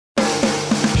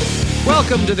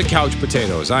Welcome to the Couch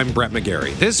Potatoes. I'm Brett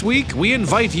McGarry. This week, we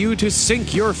invite you to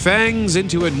sink your fangs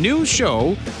into a new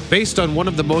show based on one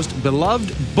of the most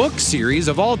beloved book series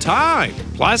of all time.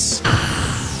 Plus,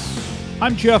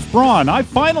 I'm Jeff Braun. I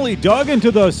finally dug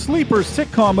into the sleeper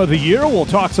sitcom of the year. We'll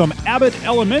talk some Abbott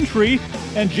Elementary,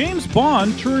 and James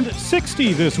Bond turned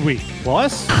 60 this week.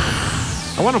 Plus,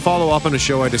 I want to follow up on a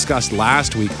show I discussed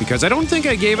last week because I don't think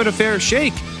I gave it a fair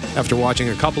shake. After watching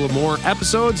a couple of more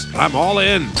episodes, I'm all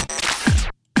in.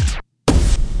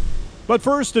 but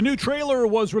first, a new trailer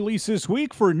was released this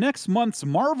week for next month's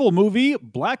Marvel movie,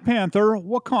 Black Panther: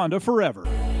 Wakanda Forever.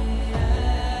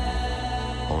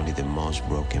 Only the most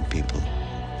broken people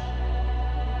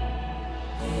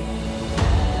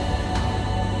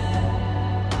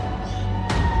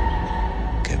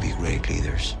can be great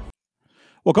leaders.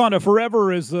 Wakanda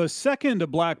Forever is the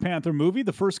second Black Panther movie.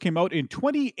 The first came out in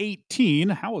 2018.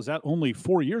 How was that only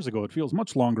 4 years ago? It feels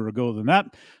much longer ago than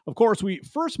that. Of course, we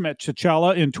first met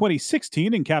T'Challa in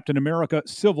 2016 in Captain America: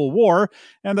 Civil War,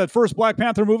 and that first Black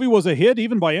Panther movie was a hit.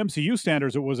 Even by MCU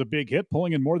standards, it was a big hit,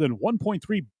 pulling in more than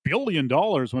 $1.3 billion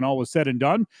when all was said and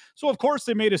done. So, of course,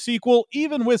 they made a sequel,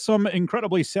 even with some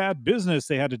incredibly sad business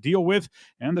they had to deal with.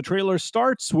 And the trailer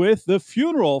starts with the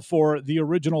funeral for the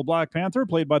original Black Panther,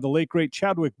 played by the late, great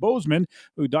Chadwick Boseman,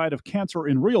 who died of cancer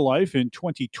in real life in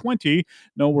 2020.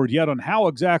 No word yet on how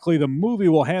exactly the movie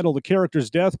will handle the character's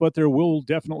death, but there will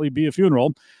definitely be a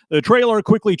funeral. The trailer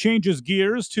quickly changes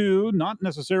gears to not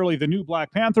necessarily the new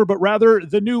Black Panther, but rather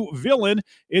the new villain.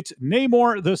 It's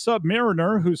Namor the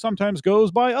Submariner, who sometimes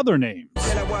goes by other names.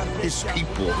 His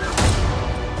people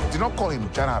did not call him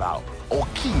General or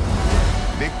King.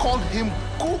 They called him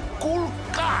Kukul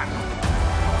Khan,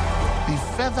 the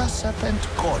feather serpent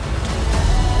god.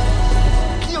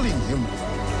 Killing him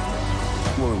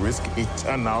will risk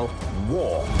eternal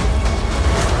war.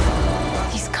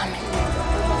 He's coming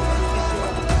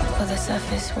for the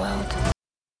surface world.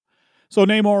 So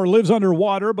Namor lives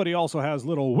underwater, but he also has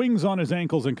little wings on his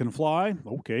ankles and can fly.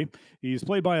 Okay. He's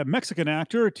played by a Mexican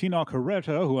actor, Tenoch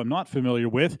Huerta, who I'm not familiar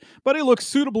with, but he looks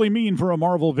suitably mean for a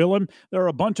Marvel villain. There are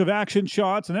a bunch of action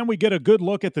shots, and then we get a good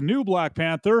look at the new Black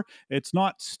Panther. It's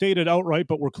not stated outright,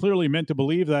 but we're clearly meant to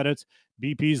believe that it's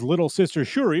BP's little sister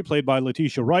Shuri, played by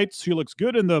Letitia Wright. She looks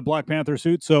good in the Black Panther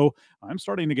suit, so I'm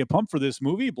starting to get pumped for this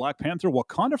movie. Black Panther: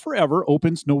 Wakanda Forever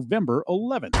opens November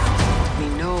 11th. We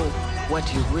know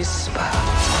what you whisper.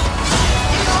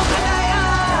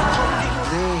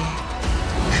 They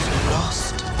have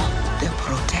lost their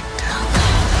protector.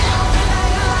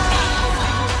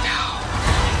 Now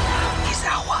is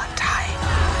our time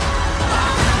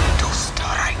to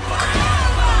strike.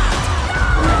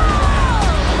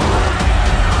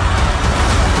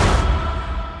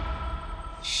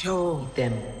 Show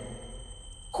them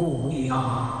who we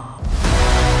are.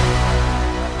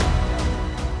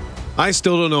 I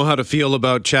still don't know how to feel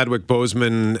about Chadwick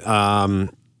Boseman,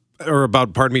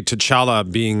 T'Challa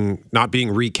not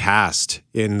being recast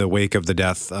in the wake of the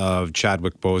death of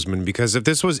Chadwick Boseman. Because if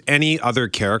this was any other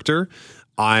character,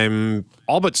 I'm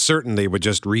all but certain they would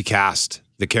just recast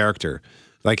the character.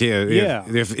 Like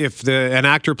if an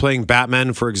actor playing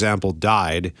Batman, for example,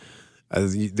 died,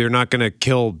 they're not going to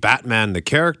kill Batman the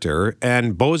character.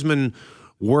 And Boseman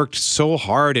worked so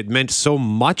hard. It meant so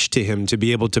much to him to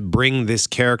be able to bring this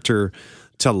character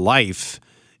to life.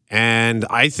 And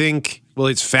I think, well,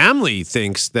 his family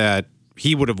thinks that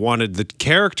he would have wanted the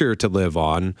character to live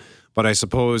on. But I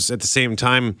suppose at the same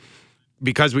time,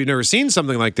 because we've never seen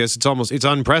something like this, it's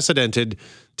unprecedented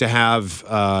to have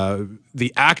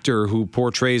the actor who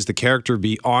portrays the character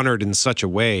be honored in such a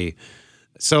way.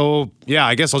 So, yeah,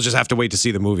 I guess I'll just have to wait to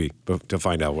see the movie to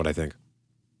find out what I think.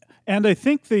 And I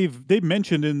think they've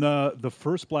mentioned in the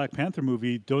first Black Panther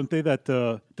movie, don't they, that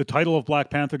the title of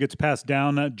Black Panther gets passed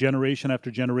down generation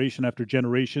after generation after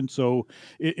generation. So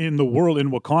in the world, in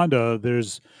Wakanda,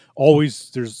 there's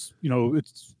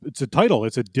it's a title.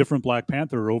 It's a different Black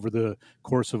Panther over the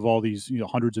course of all these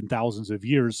hundreds and thousands of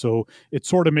years. So it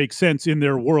sort of makes sense in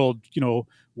their world.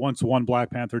 Once one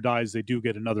Black Panther dies, they do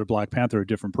get another Black Panther, a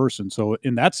different person. So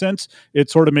in that sense, it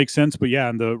sort of makes sense. But yeah,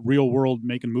 in the real world,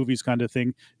 making movies kind of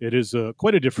thing, it is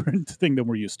quite a different thing than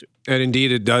we're used to. And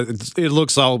indeed, it does. It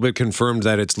looks all but confirmed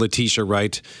that it's Letitia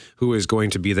Wright who is going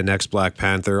to be the next Black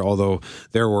Panther, although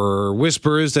there were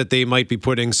whispers that they might be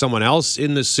putting someone else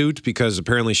in the suit because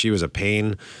apparently she was a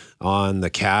pain on the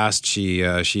cast.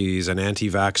 She's an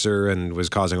anti-vaxxer and was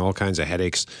causing all kinds of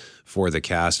headaches for the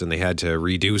cast, and they had to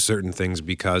redo certain things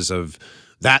because of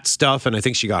that stuff. And I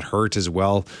think she got hurt as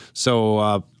well.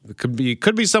 So it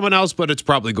could be someone else, but it's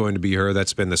probably going to be her.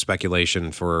 That's been the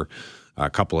speculation for a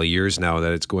couple of years now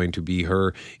that it's going to be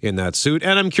her in that suit.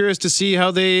 And I'm curious to see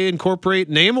how they incorporate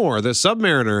Namor, the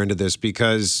Submariner, into this,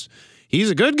 because he's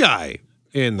a good guy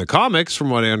in the comics, from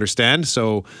what I understand.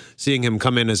 So seeing him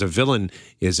come in as a villain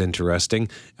is interesting.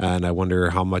 And I wonder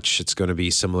how much it's going to be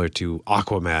similar to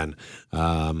Aquaman,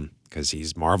 because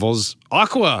he's Marvel's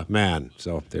Aquaman.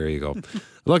 So there you go.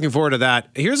 Looking forward to that.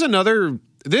 Here's another.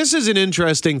 This is an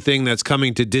interesting thing that's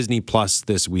coming to Disney Plus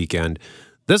this weekend.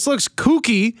 This looks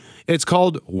kooky. It's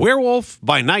called Werewolf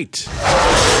by Night.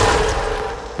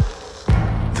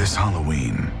 This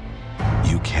Halloween,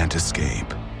 you can't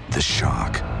escape the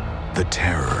shock, the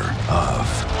terror of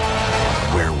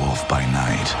Werewolf by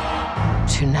Night.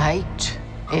 Tonight,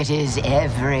 it is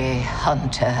every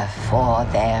hunter for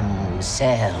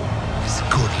themselves.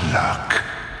 Good luck.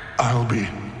 I'll be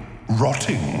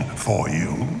rotting for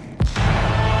you.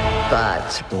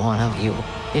 But one of you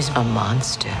is a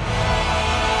monster,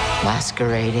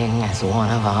 masquerading as one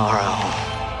of our own.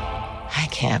 I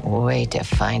can't wait to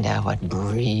find out what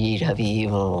breed of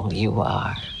evil you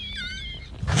are.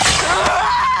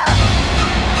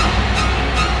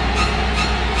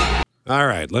 All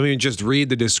right, let me just read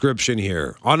the description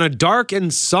here. On a dark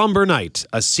and somber night,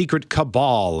 a secret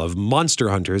cabal of monster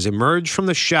hunters emerge from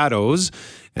the shadows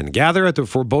and gather at the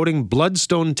foreboding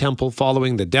Bloodstone Temple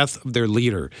following the death of their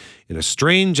leader. In a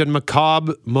strange and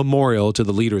macabre memorial to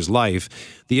the leader's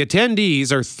life, the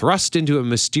attendees are thrust into a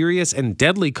mysterious and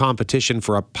deadly competition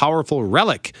for a powerful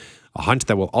relic, a hunt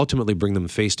that will ultimately bring them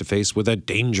face to face with a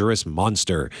dangerous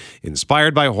monster.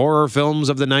 Inspired by horror films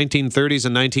of the 1930s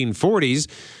and 1940s,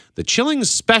 the chilling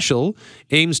special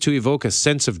aims to evoke a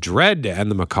sense of dread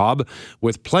and the macabre,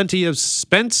 with plenty of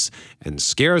suspense and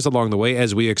scares along the way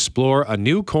as we explore a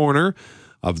new corner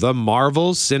of the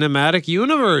Marvel Cinematic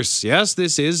Universe. Yes,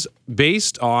 this is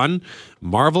based on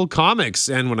Marvel Comics.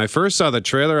 And when I first saw the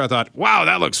trailer, I thought, wow,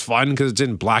 that looks fun, because it's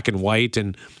in black and white,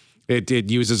 and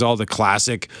it uses all the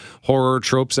classic horror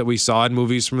tropes that we saw in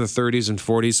movies from the 30s and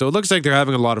 40s. So it looks like they're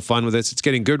having a lot of fun with this. It's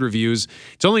getting good reviews.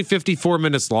 It's only 54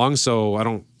 minutes long, so I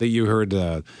don't think you heard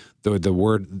the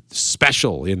word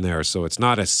special in there. So it's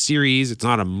not a series. It's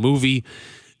not a movie.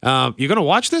 You going to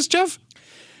watch this, Jeff?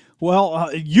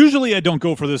 Well, usually I don't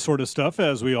go for this sort of stuff,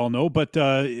 as we all know, but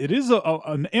it is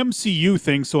an MCU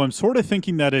thing, so I'm sort of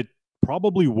thinking that it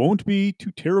probably won't be too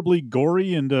terribly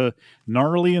gory and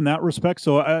gnarly in that respect.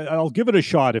 So I'll give it a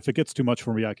shot. If it gets too much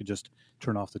for me, I could just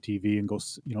turn off the TV and go,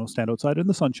 stand outside in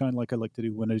the sunshine like I like to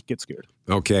do when I get scared.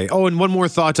 Okay. Oh, and one more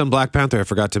thought on Black Panther I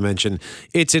forgot to mention.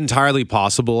 It's entirely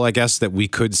possible, I guess, that we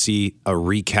could see a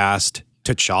recast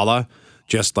T'Challa,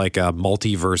 just like a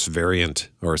multiverse variant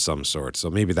or some sort. So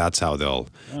maybe that's how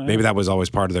maybe that was always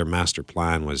part of their master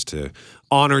plan, was to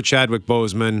honor Chadwick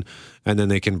Boseman, and then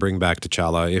they can bring back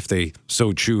T'Challa if they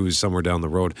so choose somewhere down the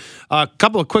road. A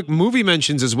couple of quick movie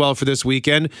mentions as well for this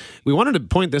weekend. We wanted to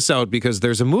point this out because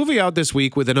there's a movie out this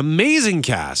week with an amazing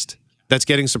cast that's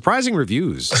getting surprising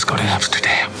reviews. Let's go to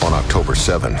Amsterdam. On October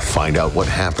 7th, find out what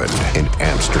happened in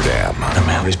Amsterdam. The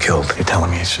man was killed. You're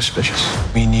telling me it's suspicious.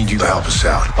 We need you To help us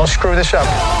out. Don't screw this up.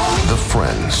 The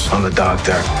friends, I'm the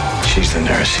doctor. She's the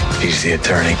nurse. He's the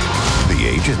attorney. the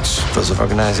agents, There's an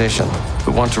organization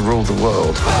who want to rule the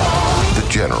world. the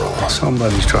general,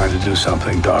 Somebody's trying to do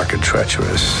something dark and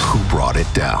treacherous. who brought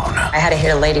it down. I had to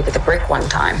hit a lady with a brick one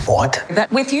time. What?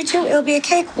 But with you two, it'll be a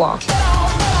cakewalk.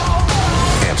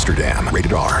 Amsterdam,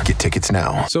 rated R. Get tickets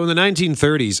now. So in the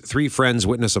 1930s, three friends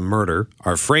witness a murder,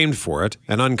 are framed for it,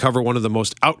 and uncover one of the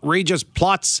most outrageous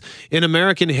plots in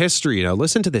American history. Now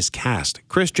listen to this cast.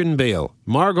 Christian Bale,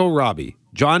 Margot Robbie,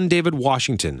 John David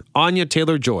Washington, Anya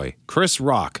Taylor-Joy, Chris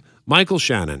Rock, Michael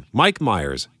Shannon, Mike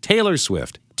Myers, Taylor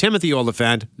Swift, Timothy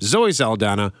Olyphant, Zoe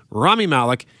Saldana, Rami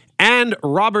Malek, and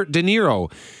Robert De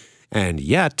Niro. And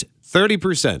yet,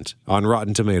 30% on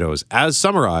Rotten Tomatoes. As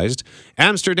summarized,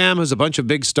 Amsterdam has a bunch of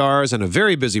big stars and a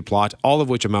very busy plot, all of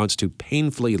which amounts to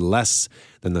painfully less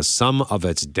than the sum of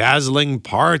its dazzling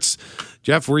parts.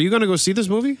 Jeff, were you going to go see this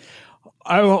movie?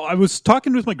 I was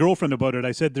talking with my girlfriend about it.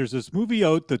 I said, there's this movie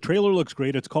out. The trailer looks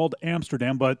great. It's called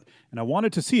Amsterdam, and I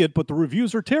wanted to see it, but the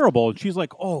reviews are terrible. And she's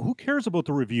like, oh, who cares about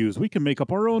the reviews? We can make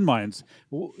up our own minds.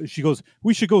 She goes,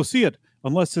 we should go see it.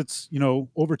 Unless it's,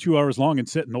 over 2 hours long and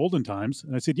set in olden times.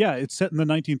 And I said, yeah, it's set in the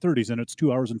 1930s and it's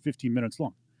 2 hours and 15 minutes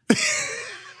long.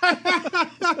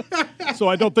 So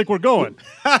I don't think we're going.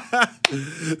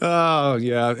 Oh,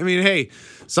 yeah. I mean, hey,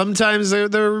 sometimes the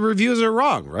reviews are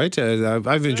wrong, right?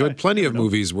 I've enjoyed plenty of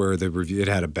movies where it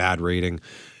had a bad rating,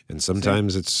 and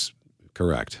sometimes it's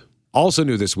correct. Also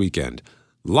new this weekend,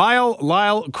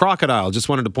 Lyle Crocodile. Just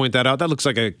wanted to point that out. That looks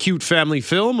like a cute family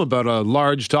film about a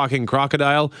large talking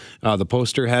crocodile. The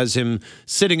poster has him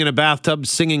sitting in a bathtub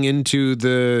singing into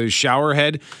the shower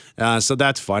head. So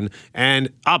that's fun.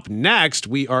 And up next,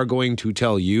 we are going to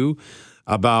tell you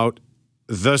about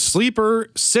the sleeper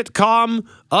sitcom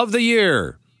of the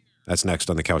year. That's next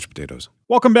on the Couch Potatoes.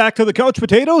 Welcome back to the Couch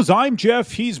Potatoes. I'm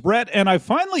Jeff, he's Brett, and I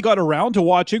finally got around to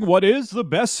watching what is the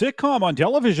best sitcom on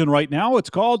television right now. It's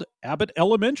called Abbott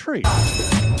Elementary.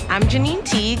 I'm Janine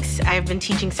Teagues. I've been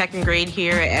teaching second grade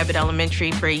here at Abbott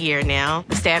Elementary for a year now.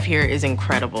 The staff here is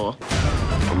incredible.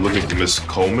 I'm looking for Miss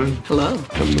Coleman. Hello.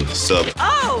 I'm the sub.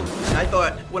 Oh! I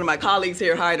thought one of my colleagues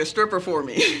here hired a stripper for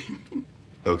me.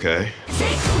 Okay.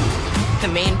 The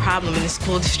main problem in the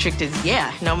school district is,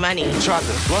 no money. You tried to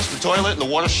flush the toilet and the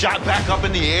water shot back up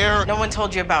in the air. No one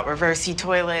told you about reverse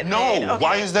toilet. No, okay.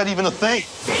 Why is that even a thing?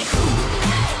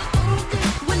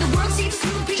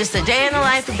 Just a day in the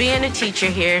life of being a teacher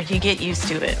here. You get used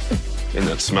to it. And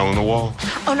that smell in the wall?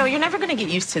 Oh, no, you're never going to get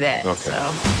used to that. Okay.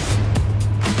 So.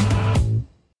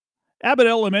 Abbott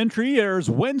Elementary airs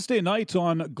Wednesday nights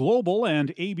on Global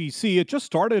and ABC. It just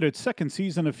started its second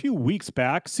season a few weeks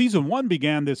back. Season 1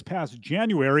 began this past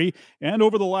January, and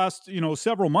over the last,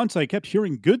 several months, I kept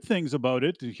hearing good things about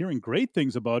it, hearing great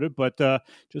things about it, but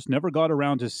just never got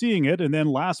around to seeing it. And then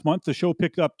last month, the show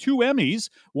picked up 2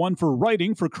 Emmys, one for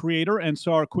writing for creator and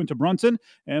star Quinta Brunson,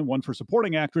 and one for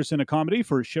supporting actress in a comedy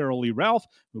for Cheryl Lee Ralph,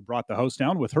 who brought the house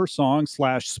down with her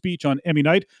song/speech on Emmy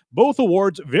night. Both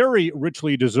awards very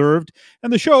richly deserved.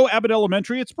 And the show, Abbott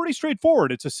Elementary, it's pretty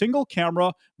straightforward. It's a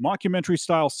single-camera,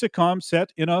 mockumentary-style sitcom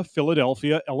set in a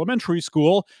Philadelphia elementary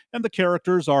school, and the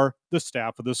characters are the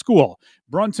staff of the school.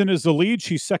 Brunson is the lead.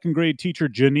 She's second-grade teacher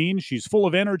Janine. She's full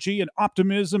of energy and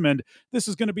optimism, and this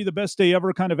is going to be the best day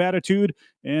ever kind of attitude,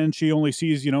 and she only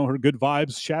sees, her good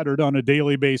vibes shattered on a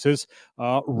daily basis.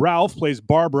 Ralph plays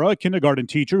Barbara, a kindergarten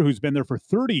teacher who's been there for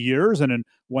 30 years, and in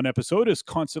one episode is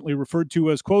constantly referred to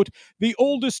as, quote, the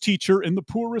oldest teacher in the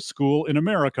poorest school in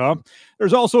America.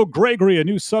 There's also Gregory, a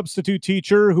new substitute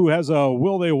teacher who has a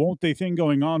will they, won't they thing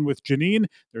going on with Janine.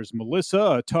 There's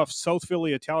Melissa, a tough South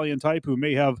Philly Italian type who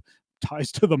may have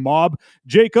ties to the mob.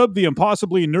 Jacob, the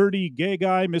impossibly nerdy gay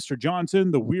guy. Mr.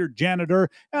 Johnson, the weird janitor.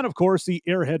 And of course, the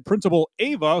airhead principal,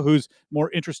 Ava, who's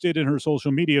more interested in her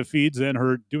social media feeds than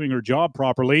her doing her job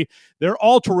properly. They're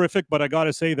all terrific, but I got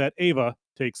to say that Ava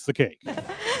takes the cake.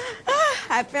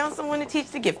 I found someone to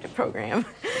teach the gifted program.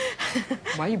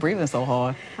 Why are you breathing so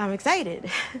hard? I'm excited.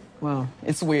 Well,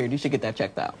 it's weird. You should get that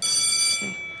checked out.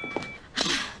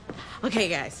 Okay,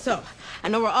 guys, so I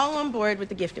know we're all on board with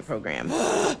the gifted program.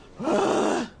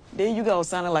 There you go,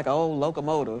 sounding like an old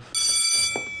locomotive.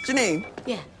 Janine.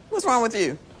 Yeah. What's wrong with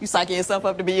you? You psyching yourself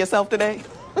up to be yourself today?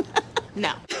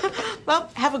 No. Well,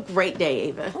 have a great day,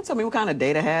 Ava. Don't tell me what kind of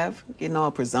day to have. Getting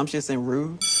all presumptuous and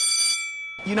rude.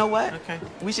 You know what? Okay.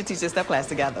 We should teach this step class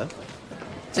together.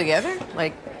 Together?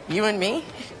 Like you and me?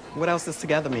 What else does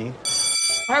together mean?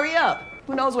 Hurry up.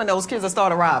 Who knows when those kids will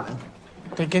start arriving?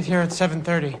 They get here at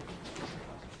 7:30.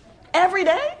 Every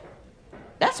day?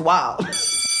 That's wild.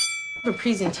 A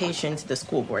presentation to the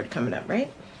school board coming up,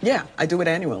 right? Yeah, I do it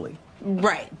annually.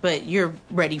 Right, but you're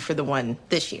ready for the one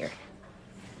this year.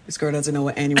 This girl doesn't know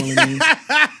what annually means.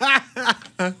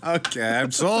 Okay,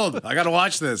 I'm sold. I got to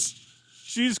watch this.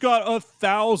 She's got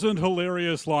 1,000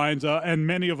 hilarious lines, and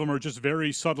many of them are just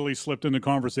very subtly slipped into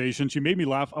conversation. She made me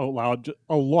laugh out loud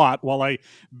a lot while I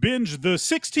binged the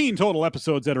 16 total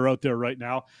episodes that are out there right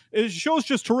now. The show's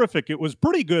just terrific. It was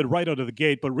pretty good right out of the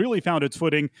gate, but really found its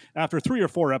footing after 3 or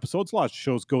 4 episodes. Lots of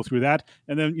shows go through that.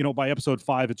 And then, by episode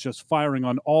 5, it's just firing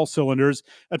on all cylinders.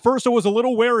 At first, I was a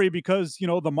little wary because, the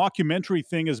mockumentary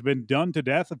thing has been done to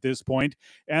death at this point,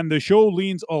 and the show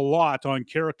leans a lot on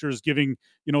characters giving,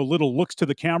 little looks to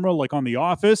the camera, like on The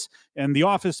Office. And The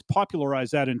Office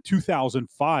popularized that in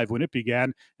 2005 when it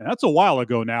began. And that's a while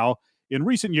ago now. In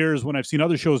recent years, when I've seen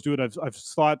other shows do it, I've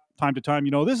thought time to time,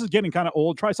 this is getting kind of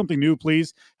old. Try something new,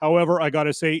 please. However, I got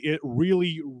to say, it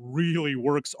really, really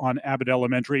works on Abbott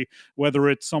Elementary, whether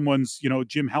it's someone's,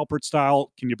 Jim Halpert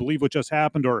style, can you believe what just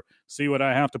happened? Or see what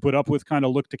I have to put up with kind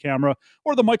of look to camera,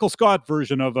 or the Michael Scott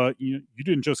version of, you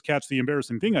didn't just catch the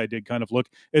embarrassing thing I did kind of look.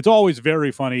 It's always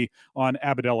very funny on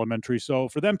Abbott Elementary. So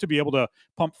for them to be able to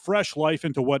pump fresh life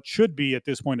into what should be at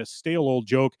this point a stale old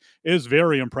joke is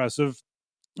very impressive.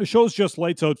 The show's just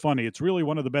lights out funny. It's really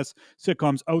one of the best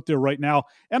sitcoms out there right now.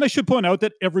 And I should point out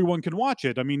that everyone can watch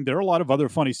it. I mean, there are a lot of other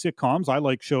funny sitcoms. I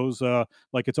like shows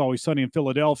like It's Always Sunny in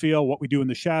Philadelphia, What We Do in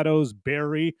the Shadows,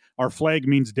 Barry, Our Flag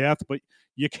Means Death. But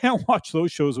you can't watch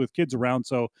those shows with kids around.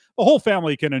 So the whole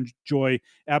family can enjoy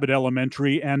Abbott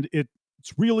Elementary. And it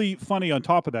It's really funny on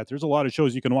top of that. There's a lot of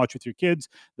shows you can watch with your kids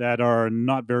that are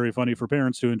not very funny for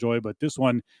parents to enjoy, but this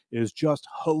one is just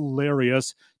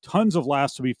hilarious. Tons of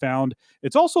laughs to be found.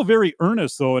 It's also very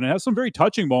earnest, though, and it has some very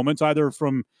touching moments, either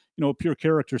from pure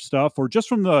character stuff or just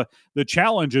from the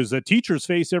challenges that teachers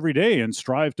face every day and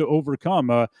strive to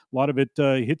overcome. A lot of it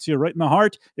hits you right in the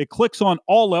heart. It clicks on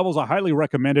all levels. I highly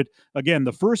recommend it. Again,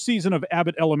 the first season of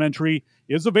Abbott Elementary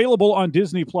is available on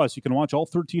Disney+. You can watch all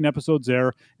 13 episodes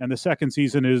there, and the second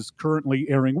season is currently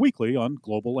airing weekly on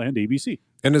Global and ABC.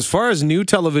 And as far as new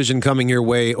television coming your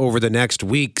way over the next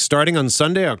week, starting on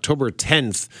Sunday, October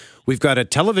 10th, we've got a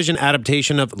television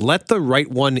adaptation of Let the Right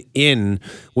One In,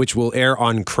 which will air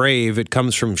on Crave. It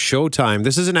comes from Showtime.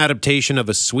 This is an adaptation of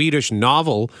a Swedish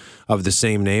novel of the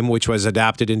same name, which was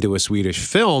adapted into a Swedish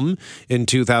film in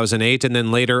 2008, and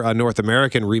then later a North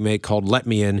American remake called Let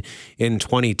Me In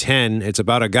 2010. It's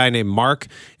about a guy named Mark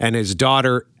and his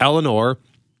daughter, Eleanor.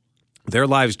 Their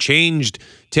lives changed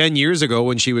 10 years ago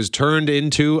when she was turned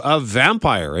into a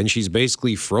vampire, and she's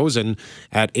basically frozen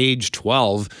at age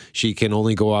 12. She can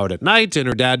only go out at night, and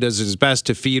her dad does his best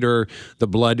to feed her the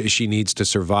blood she needs to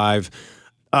survive.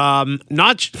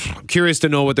 Not curious to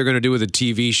know what they're going to do with a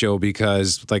TV show,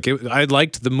 because I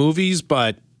liked the movies,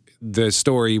 but the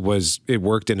story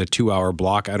worked in a 2-hour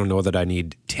block. I don't know that I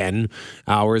need 10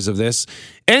 hours of this.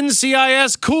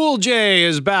 NCIS Cool J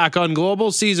is back on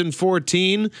Global, season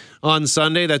 14 on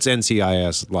Sunday. That's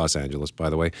NCIS Los Angeles, by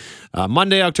the way.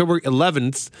 Monday, October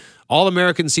 11th,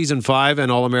 All-American Season 5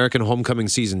 and All-American Homecoming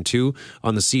Season 2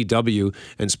 on the CW.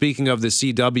 And speaking of the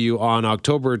CW, on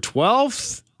October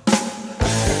 12th...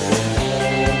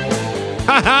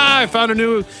 I found a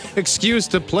new excuse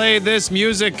to play this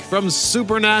music from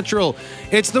Supernatural.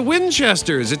 It's The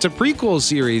Winchesters. It's a prequel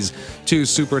series to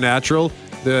Supernatural.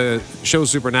 The show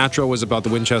Supernatural was about the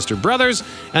Winchester brothers,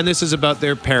 and this is about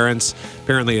their parents.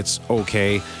 Apparently it's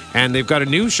okay. And they've got a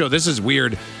new show. This is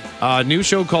weird. A new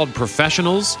show called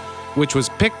Professionals, which was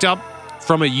picked up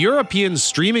from a European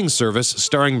streaming service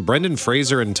starring Brendan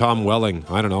Fraser and Tom Welling.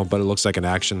 I don't know, but it looks like an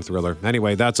action thriller.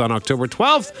 Anyway, that's on October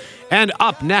 12th. And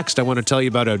up next, I want to tell you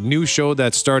about a new show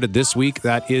that started this week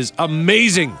that is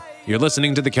amazing. You're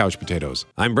listening to The Couch Potatoes.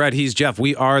 I'm Brett, he's Jeff.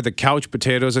 We are The Couch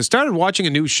Potatoes. I started watching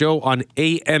a new show on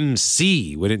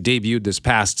AMC when it debuted this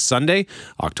past Sunday,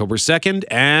 October 2nd,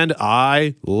 and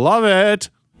I love it.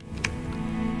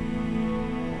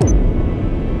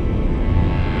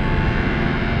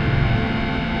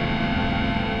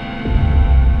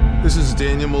 This is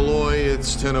Daniel Malloy.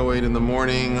 It's 10:08 in the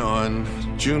morning on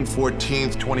June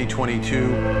 14th, 2022.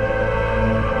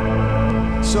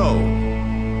 So,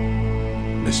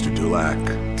 Mr. Dulac,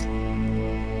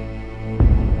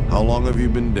 how long have you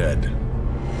been dead?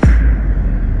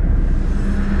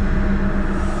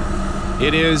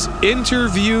 It is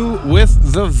Interview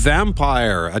with the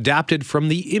Vampire, adapted from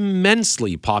the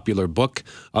immensely popular book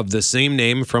of the same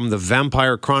name from the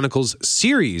Vampire Chronicles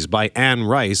series by Anne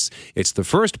Rice. It's the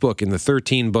first book in the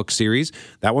 13-book series.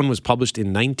 That one was published in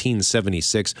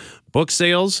 1976. Book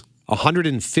sales,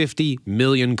 150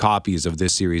 million copies of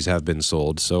this series have been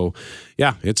sold. So,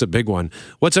 yeah, it's a big one.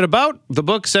 What's it about? The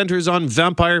book centers on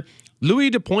vampire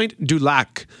Louis de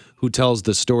Pointe-Dulac, who tells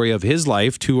the story of his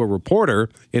life to a reporter,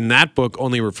 in that book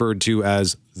only referred to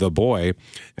as The Boy.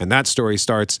 And that story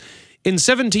starts in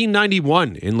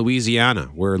 1791 in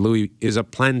Louisiana, where Louis is a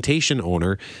plantation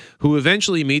owner who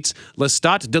eventually meets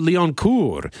Lestat de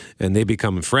Liancourt, and they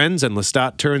become friends, and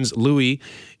Lestat turns Louis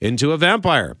into a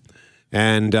vampire.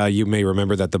 And you may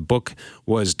remember that the book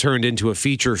was turned into a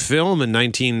feature film in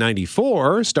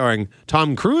 1994, starring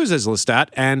Tom Cruise as Lestat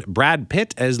and Brad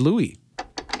Pitt as Louis.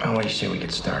 Well, what do you say we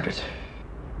get started?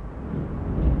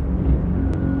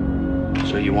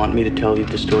 So you want me to tell you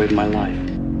the story of my life?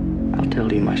 I'll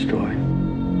tell you my story.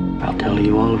 I'll tell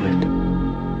you all of it.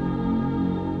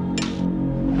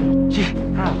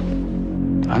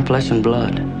 I'm flesh and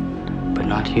blood, but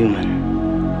not human.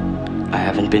 I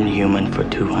haven't been human for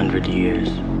 200 years.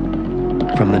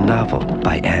 From the novel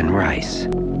by Anne Rice.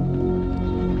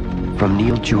 From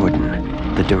Neil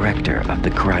Jordan, the director of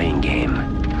The Crying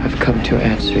Game. I've come to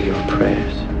answer your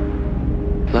prayers.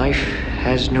 Life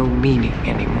has no meaning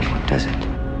anymore, does it?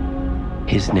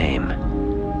 His name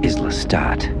is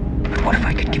Lestat. But what if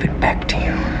I could give it back to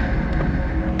you?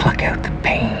 Pluck out the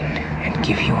pain and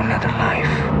give you another life.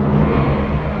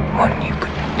 One you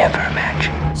could never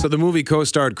imagine. So the movie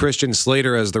co-starred Christian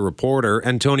Slater as the reporter,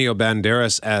 Antonio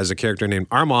Banderas as a character named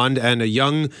Armand, and a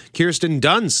young Kirsten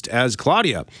Dunst as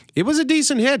Claudia. It was a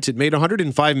decent hit. It made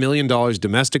 $105 million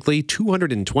domestically,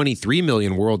 $223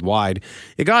 million worldwide.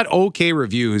 It got okay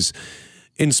reviews.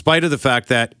 in spite of the fact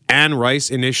that Anne Rice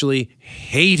initially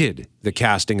hated the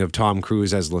casting of Tom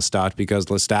Cruise as Lestat because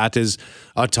Lestat is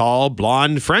a tall,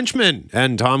 blonde Frenchman,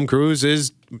 and Tom Cruise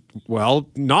is, well,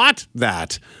 not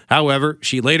that. However,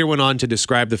 she later went on to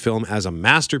describe the film as a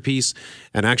masterpiece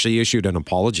and actually issued an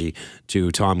apology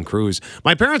to Tom Cruise.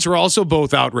 My parents were also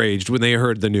both outraged when they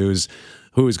heard the news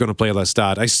who was going to play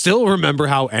Lestat. I still remember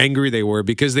how angry they were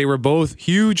because they were both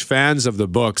huge fans of the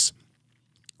books.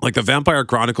 Like the Vampire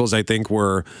Chronicles, I think,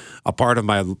 were a part of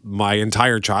my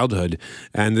entire childhood.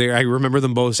 And I remember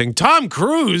them both saying, Tom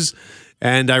Cruise!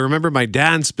 And I remember my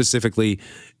dad specifically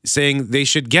saying they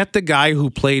should get the guy who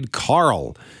played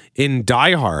Carl in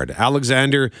Die Hard,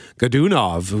 Alexander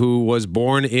Godunov, who was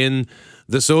born in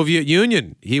the Soviet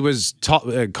Union. He was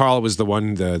Carl was the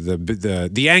one,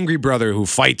 the angry brother who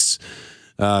fights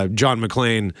John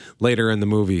McClane later in the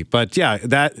movie. But yeah,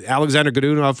 that Alexander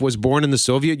Godunov was born in the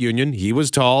Soviet Union. He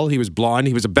was tall, he was blonde,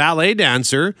 he was a ballet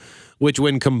dancer, which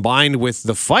when combined with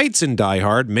the fights in Die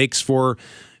Hard makes for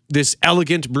this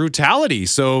elegant brutality.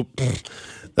 So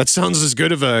that sounds as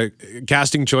good of a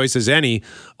casting choice as any.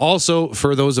 Also,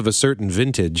 for those of a certain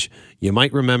vintage, you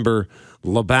might remember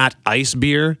Labatt Ice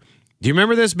Beer. Do you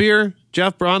remember this beer,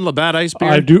 Jeff Braun, Labatt Ice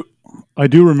Beer? I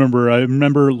do remember. I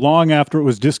remember long after it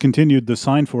was discontinued, the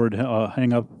sign for it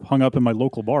hung up in my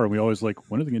local bar, and we always like,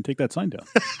 when are they going to take that sign down?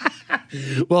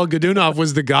 Well, Godunov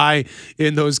was the guy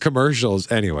in those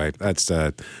commercials. Anyway, that's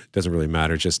doesn't really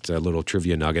matter. Just a little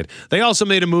trivia nugget. They also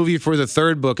made a movie for the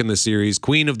third book in the series,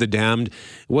 Queen of the Damned. It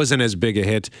wasn't as big a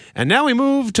hit. And now we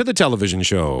move to the television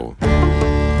show.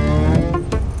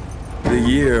 The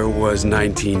year was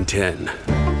 1910.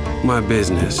 My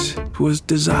business was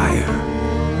desire.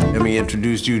 Let me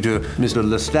introduce you to Mr.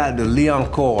 Lestat de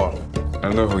Liancourt.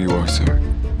 I know who you are, sir.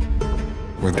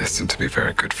 We're destined to be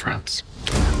very good friends.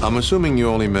 I'm assuming you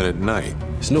only met at night.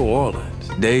 It's New Orleans.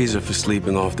 Days are for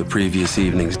sleeping off the previous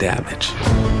evening's damage.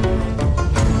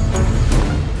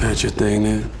 That's your thing,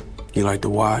 then? You like to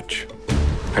watch?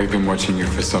 I've been watching you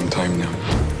for some time now.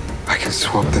 I can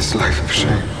swap this life of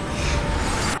shame.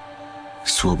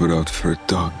 Swap it out for a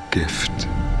dark gift.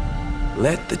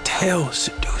 Let the tale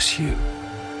seduce you.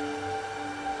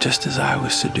 Just as I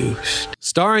was seduced.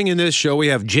 Starring in this show, we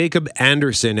have Jacob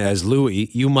Anderson as Louis.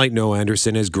 You might know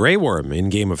Anderson as Grey Worm in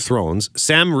Game of Thrones.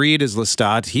 Sam Reed as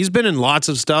Lestat. He's been in lots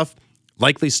of stuff,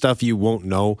 likely stuff you won't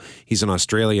know. He's an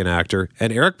Australian actor.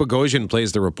 And Eric Bogosian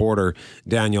plays the reporter,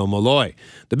 Daniel Malloy.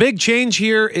 The big change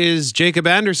here is Jacob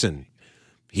Anderson.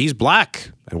 He's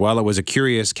black. And while it was a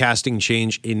curious casting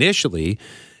change initially,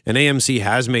 and AMC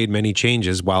has made many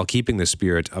changes while keeping the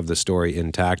spirit of the story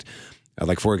intact.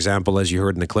 Like, for example, as you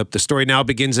heard in the clip, the story now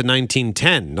begins in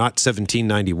 1910, not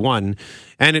 1791,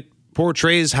 and it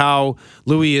portrays how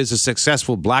Louis is a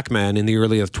successful black man in the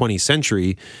early 20th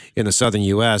century in the southern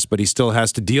U.S., but he still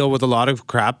has to deal with a lot of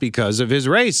crap because of his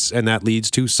race, and that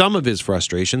leads to some of his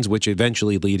frustrations, which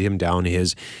eventually lead him down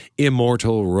his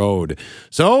immortal road.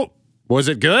 So, was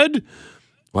it good?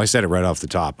 Well, I said it right off the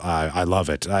top. I love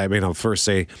it. I mean, I'll first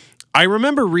say, I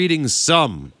remember reading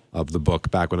some of the book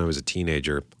back when I was a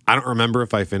teenager. I don't remember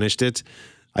if I finished it.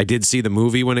 I did see the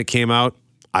movie when it came out.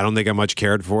 I don't think I much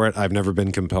cared for it. I've never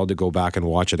been compelled to go back and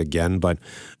watch it again, but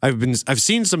I've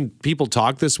seen some people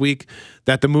talk this week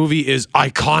that the movie is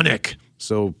iconic.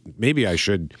 So maybe I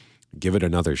should give it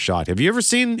another shot. Have you ever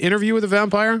seen Interview with a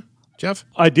Vampire, Jeff?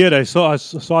 I did. I saw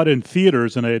it in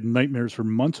theaters, and I had nightmares for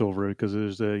months over it because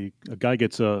there's a guy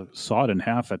gets sawed in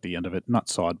half at the end of it. Not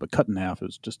sawed, but cut in half. It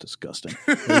was just disgusting.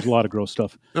 There's a lot of gross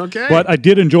stuff. Okay. But I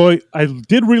did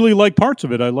really like parts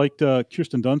of it. I liked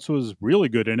Kirsten Dunst was really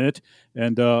good in it,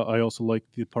 and I also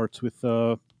liked the parts with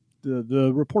the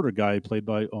reporter guy played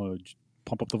by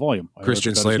Pump Up the Volume.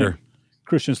 Christian Slater.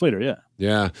 Christian Slater, yeah.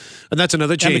 Yeah. And that's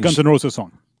another change. And the Guns N' Roses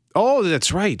song. Oh,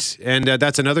 that's right. And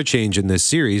that's another change in this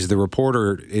series. The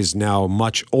reporter is now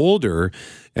much older,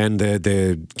 and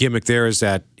the gimmick there is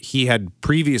that he had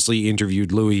previously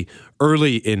interviewed Louis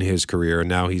early in his career, and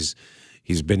now he's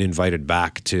been invited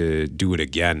back to do it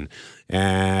again.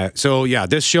 So, yeah,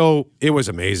 this show, it was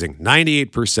amazing.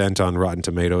 98% on Rotten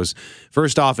Tomatoes.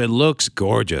 First off, it looks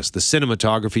gorgeous. The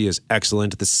cinematography is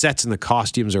excellent. The sets and the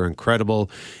costumes are incredible.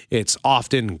 It's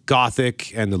often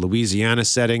gothic, and the Louisiana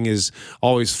setting is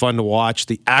always fun to watch.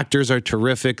 The actors are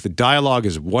terrific. The dialogue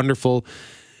is wonderful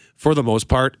for the most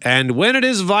part. And when it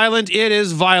is violent, it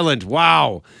is violent.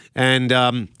 Wow. And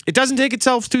it doesn't take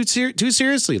itself too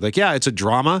seriously. Like, yeah, it's a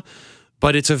drama,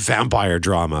 but it's a vampire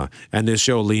drama. And this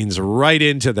show leans right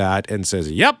into that and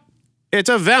says, yep, It's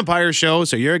a vampire show,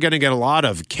 so you're going to get a lot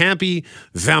of campy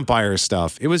vampire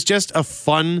stuff. It was just a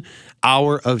fun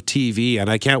hour of TV, and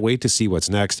I can't wait to see what's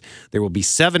next. There will be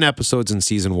 7 episodes in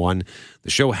season 1. The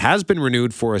show has been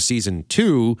renewed for a season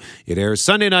 2. It airs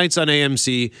Sunday nights on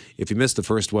AMC. If you missed the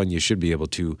first one, you should be able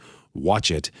to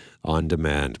watch it on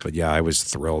demand. But yeah, I was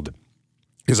thrilled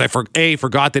because I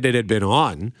forgot that it had been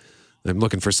on. I'm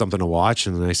looking for something to watch,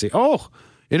 and then I say, oh,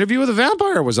 Interview with a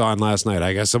Vampire was on last night.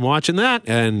 I guess I'm watching that.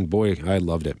 And boy, I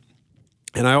loved it.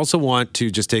 And I also want to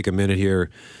just take a minute here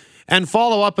and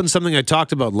follow up on something I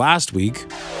talked about last week.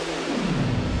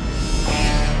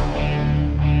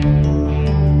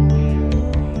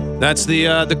 That's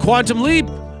the Quantum Leap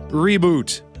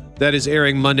reboot that is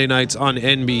airing Monday nights on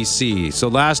NBC. So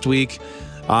last week,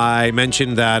 I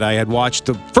mentioned that I had watched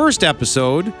the first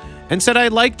episode and said I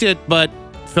liked it, but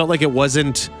felt like it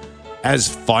wasn't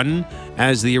as fun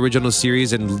as the original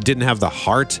series and didn't have the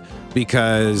heart,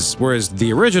 because whereas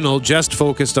the original just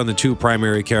focused on the 2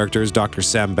 primary characters, Dr.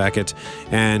 Sam Beckett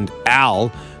and Al,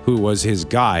 who was his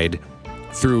guide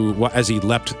through as he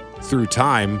leapt through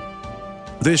time,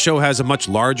 this show has a much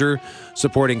larger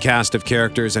supporting cast of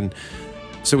characters, and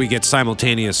so we get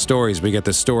simultaneous stories. We get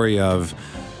the story of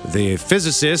the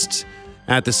physicist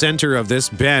at the center of this,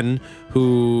 Ben,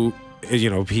 who, you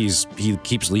know, he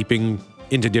keeps leaping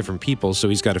into different people, so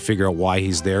he's got to figure out why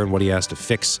he's there and what he has to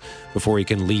fix before he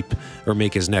can leap or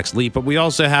make his next leap. But we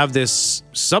also have this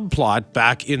subplot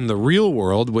back in the real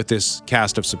world with this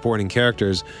cast of supporting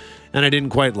characters, and I didn't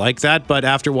quite like that, but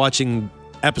after watching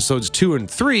episodes 2 and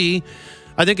 3,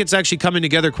 I think it's actually coming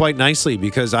together quite nicely,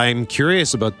 because I'm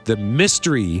curious about the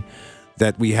mystery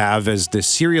that we have as the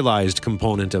serialized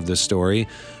component of the story.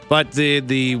 But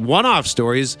the one-off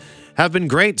stories have been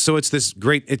great. So it's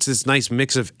this nice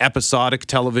mix of episodic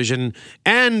television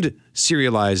and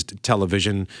serialized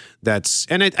television.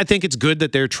 And I think it's good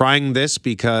that they're trying this,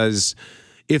 because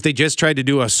if they just tried to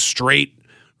do a straight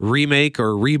remake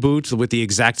or reboot with the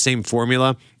exact same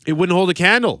formula, it wouldn't hold a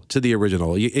candle to the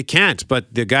original. It can't.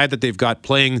 But the guy that they've got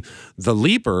playing the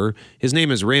Leaper, his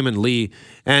name is Raymond Lee,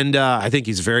 and I think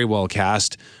he's very well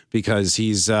cast, because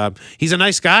he's a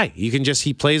nice guy.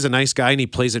 He plays a nice guy, and he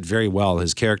plays it very well.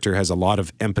 His character has a lot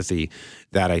of empathy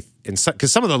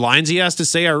because some of the lines he has to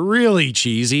say are really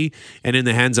cheesy, and in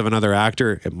the hands of another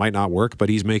actor, it might not work, but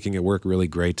he's making it work really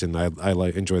great, and I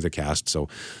enjoy the cast. So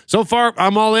far,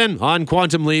 I'm all in on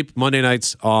Quantum Leap, Monday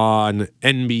nights on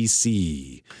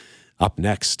NBC. Up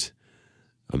next,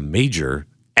 a major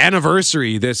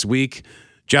anniversary this week.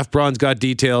 Jeff Braun's got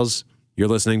details. You're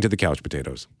listening to The Couch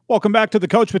Potatoes. Welcome back to The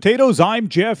Couch Potatoes. I'm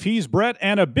Jeff, he's Brett,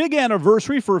 and a big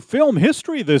anniversary for film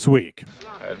history this week.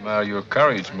 I admire your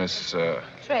courage, Miss...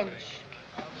 Trench.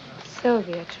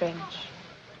 Sylvia Trench.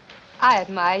 I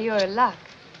admire your luck,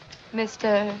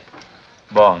 Mr...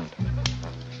 Bond.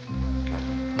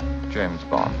 James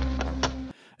Bond.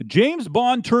 James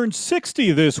Bond turned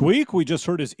 60 this week. We just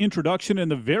heard his introduction in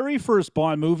the very first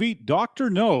Bond movie, Dr.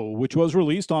 No, which was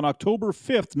released on October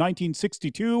 5th,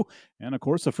 1962. And of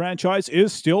course, the franchise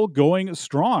is still going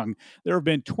strong. There have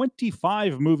been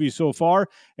 25 movies so far,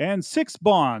 and 6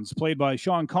 Bonds, played by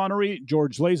Sean Connery,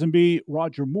 George Lazenby,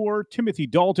 Roger Moore, Timothy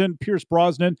Dalton, Pierce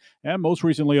Brosnan, and most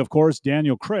recently, of course,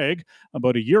 Daniel Craig.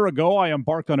 About a year ago, I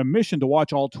embarked on a mission to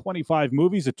watch all 25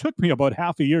 movies. It took me about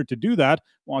half a year to do that,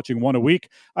 watching one a week.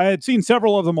 I had seen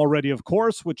several of them already, of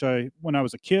course, when I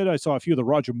was a kid, I saw a few of the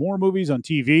Roger Moore movies on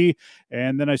TV.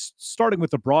 And then starting with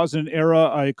the Brosnan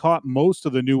era, I caught most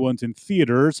of the new ones in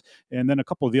theaters, and then a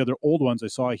couple of the other old ones I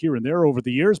saw here and there over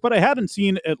the years, but I hadn't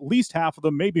seen at least half of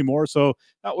them, maybe more, so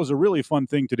that was a really fun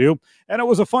thing to do. And it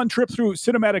was a fun trip through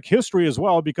cinematic history as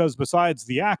well, because besides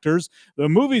the actors, the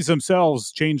movies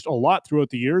themselves changed a lot throughout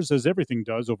the years, as everything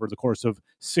does over the course of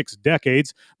 6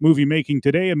 decades. Movie making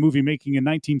today and movie making in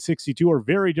 1962 are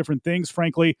very different things.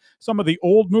 Frankly, some of the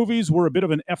old movies were a bit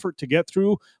of an effort to get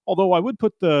through, although I would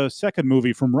put the second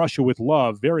movie, From Russia with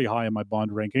Love, very high in my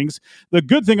Bond rankings. The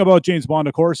good thing about James Bond,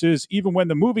 of course, is even when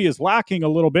the movie is lacking a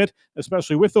little bit,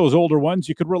 especially with those older ones,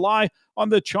 you could rely on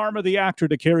the charm of the actor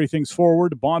to carry things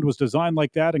forward. Bond was designed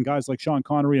like that, and guys like Sean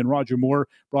Connery and Roger Moore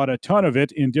brought a ton of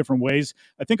it in different ways.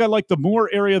 I think I like the Moore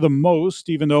area the most,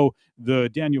 even though the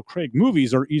Daniel Craig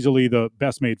movies are easily the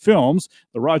best made films.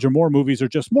 The Roger Moore movies are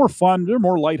just more fun. They're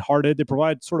more lighthearted. They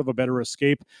provide sort of a better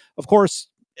escape. Of course,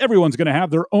 Everyone's going to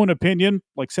have their own opinion.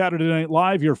 Like Saturday Night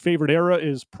Live, your favorite era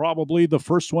is probably the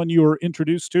first one you were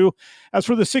introduced to. As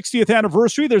for the 60th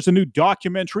anniversary, there's a new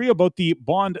documentary about the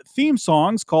Bond theme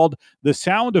songs called The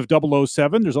Sound of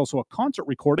 007. There's also a concert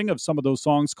recording of some of those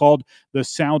songs called The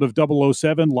Sound of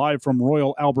 007 live from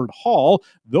Royal Albert Hall.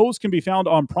 Those can be found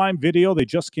on Prime Video. They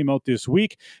just came out this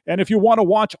week. And if you want to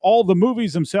watch all the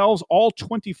movies themselves, all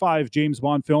 25 James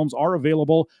Bond films are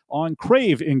available on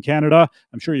Crave in Canada.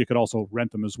 I'm sure you could also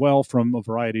rent them as well from a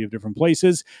variety of different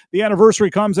places. The anniversary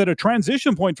comes at a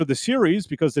transition point for the series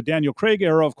because the Daniel Craig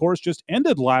era, of course, just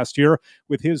ended last year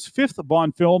with his 5th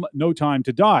Bond film, No Time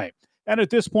to Die. And at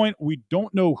this point, we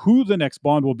don't know who the next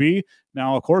Bond will be.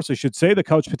 Now, of course, I should say the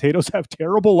Couch Potatoes have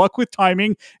terrible luck with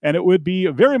timing, and it would be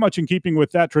very much in keeping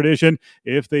with that tradition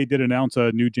if they did announce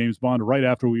a new James Bond right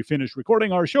after we finish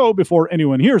recording our show before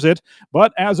anyone hears it.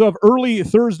 But as of early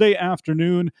Thursday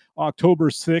afternoon, October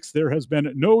 6th, there has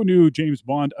been no new James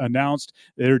Bond announced.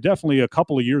 They're definitely a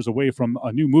couple of years away from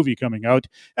a new movie coming out,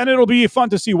 and it'll be fun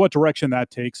to see what direction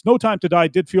that takes. No Time to Die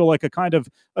did feel like a kind of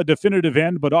a definitive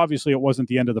end, but obviously it wasn't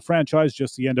the end of the franchise,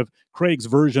 just the end of Craig's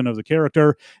version of the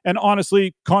character. And honestly,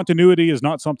 continuity is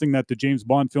not something that the James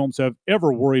Bond films have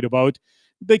ever worried about.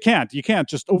 They can't. You can't.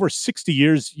 Just over 60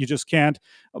 years, you just can't.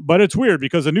 But it's weird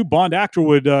because a new Bond actor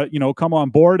would, come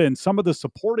on board and some of the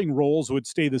supporting roles would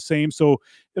stay the same. So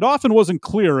it often wasn't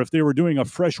clear if they were doing a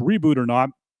fresh reboot or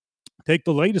not. Take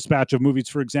the latest batch of movies,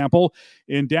 for example.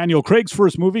 In Daniel Craig's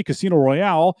first movie, Casino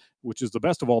Royale, which is the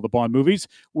best of all the Bond movies,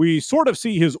 we sort of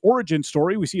see his origin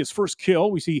story. We see his first kill.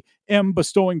 We see M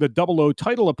bestowing the 00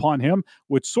 title upon him,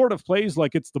 which sort of plays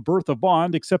like it's the birth of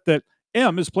Bond, except that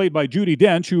M is played by Judi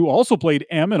Dench, who also played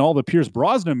M in all the Pierce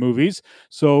Brosnan movies.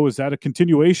 So is that a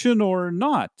continuation or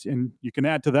not? And you can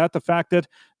add to that the fact that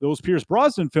those Pierce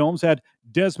Brosnan films had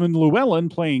Desmond Llewellyn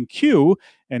playing Q,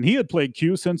 and he had played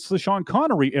Q since the Sean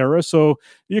Connery era. So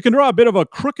you can draw a bit of a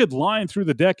crooked line through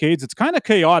the decades. It's kind of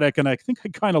chaotic, and I think I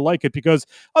kind of like it because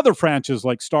other franchises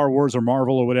like Star Wars or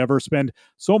Marvel or whatever spend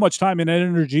so much time and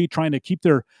energy trying to keep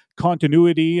their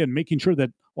continuity and making sure that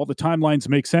all the timelines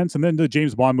make sense. And then the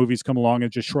James Bond movies come along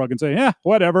and just shrug and say, yeah,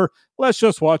 whatever. Let's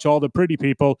just watch all the pretty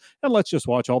people and let's just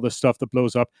watch all the stuff that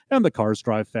blows up and the cars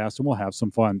drive fast and we'll have some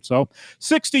fun. So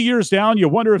 60 years down, you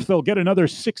wonder if they'll get another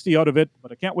 60 out of it,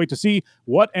 but I can't wait to see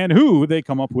what and who they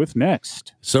come up with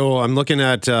next. So I'm looking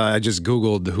at, I just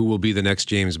Googled who will be the next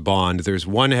James Bond. There's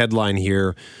one headline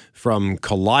here from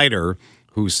Collider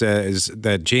who says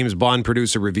that James Bond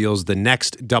producer reveals the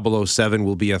next 007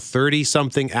 will be a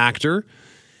 30-something actor.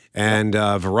 And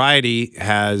Variety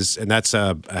has, and that's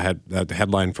a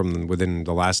headline from within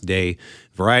the last day.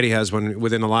 Variety has one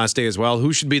within the last day as well.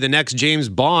 Who should be the next James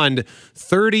Bond?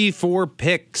 34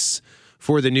 picks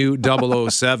for the new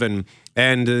 007.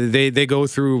 And they go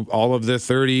through all of the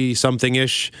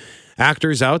 30-something-ish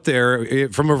actors out there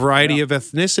from a variety of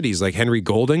ethnicities, like Henry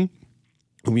Golding,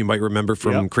 whom you might remember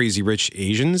from Crazy Rich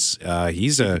Asians.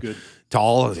 He's a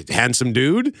tall, handsome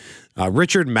dude.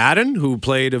 Richard Madden, who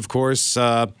played, of course,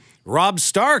 Robb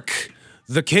Stark,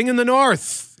 the King in the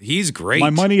North. He's great.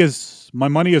 My money is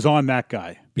on that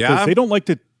guy because they don't like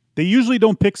to. They usually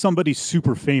don't pick somebody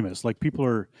super famous. Like people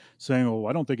are saying, "Oh,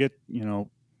 why don't they get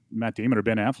Matt Damon or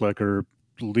Ben Affleck or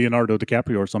Leonardo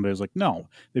DiCaprio or somebody?" I was like, no,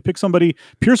 they pick somebody.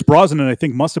 Pierce Brosnan, I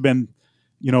think, must have been,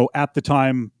 at the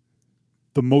time,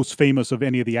 the most famous of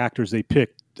any of the actors they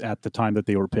picked at the time that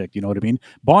they were picked. You know what I mean?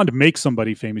 Bond makes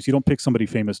somebody famous. You don't pick somebody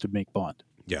famous to make Bond.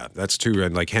 Yeah, that's true.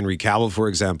 And like Henry Cavill, for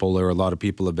example, there are a lot of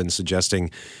people have been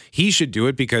suggesting he should do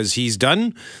it because he's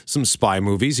done some spy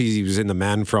movies. He was in The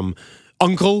Man from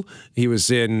U.N.C.L.E. He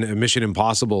was in Mission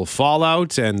Impossible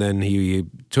Fallout, and then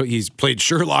he's played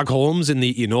Sherlock Holmes in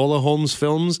the Enola Holmes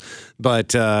films.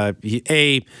 But as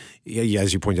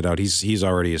you pointed out, he's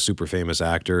already a super famous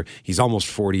actor. He's almost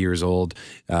 40 years old,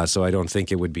 so I don't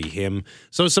think it would be him.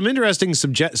 So some interesting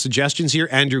suggestions here.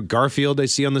 Andrew Garfield, I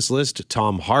see on this list.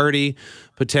 Tom Hardy,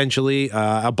 potentially.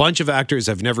 A bunch of actors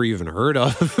I've never even heard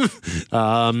of.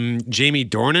 Jamie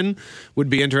Dornan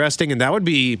would be interesting, and that would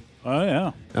be... Oh,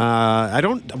 yeah.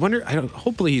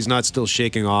 Hopefully he's not still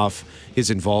shaking off his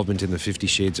involvement in the 50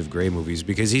 Shades of Grey movies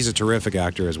because he's a terrific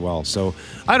actor as well. So,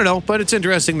 I don't know, but it's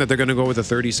interesting that they're going to go with a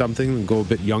 30-something and go a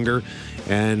bit younger.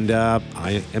 And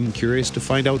I am curious to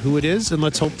find out who it is. And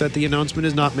let's hope that the announcement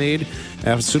is not made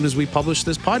as soon as we publish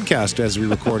this podcast as we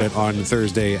record it on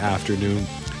Thursday afternoon.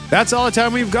 That's all the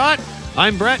time we've got.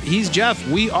 I'm Brett. He's Jeff.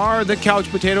 We are the Couch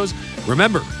Potatoes.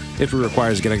 Remember, if it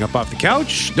requires getting up off the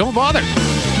couch, don't bother.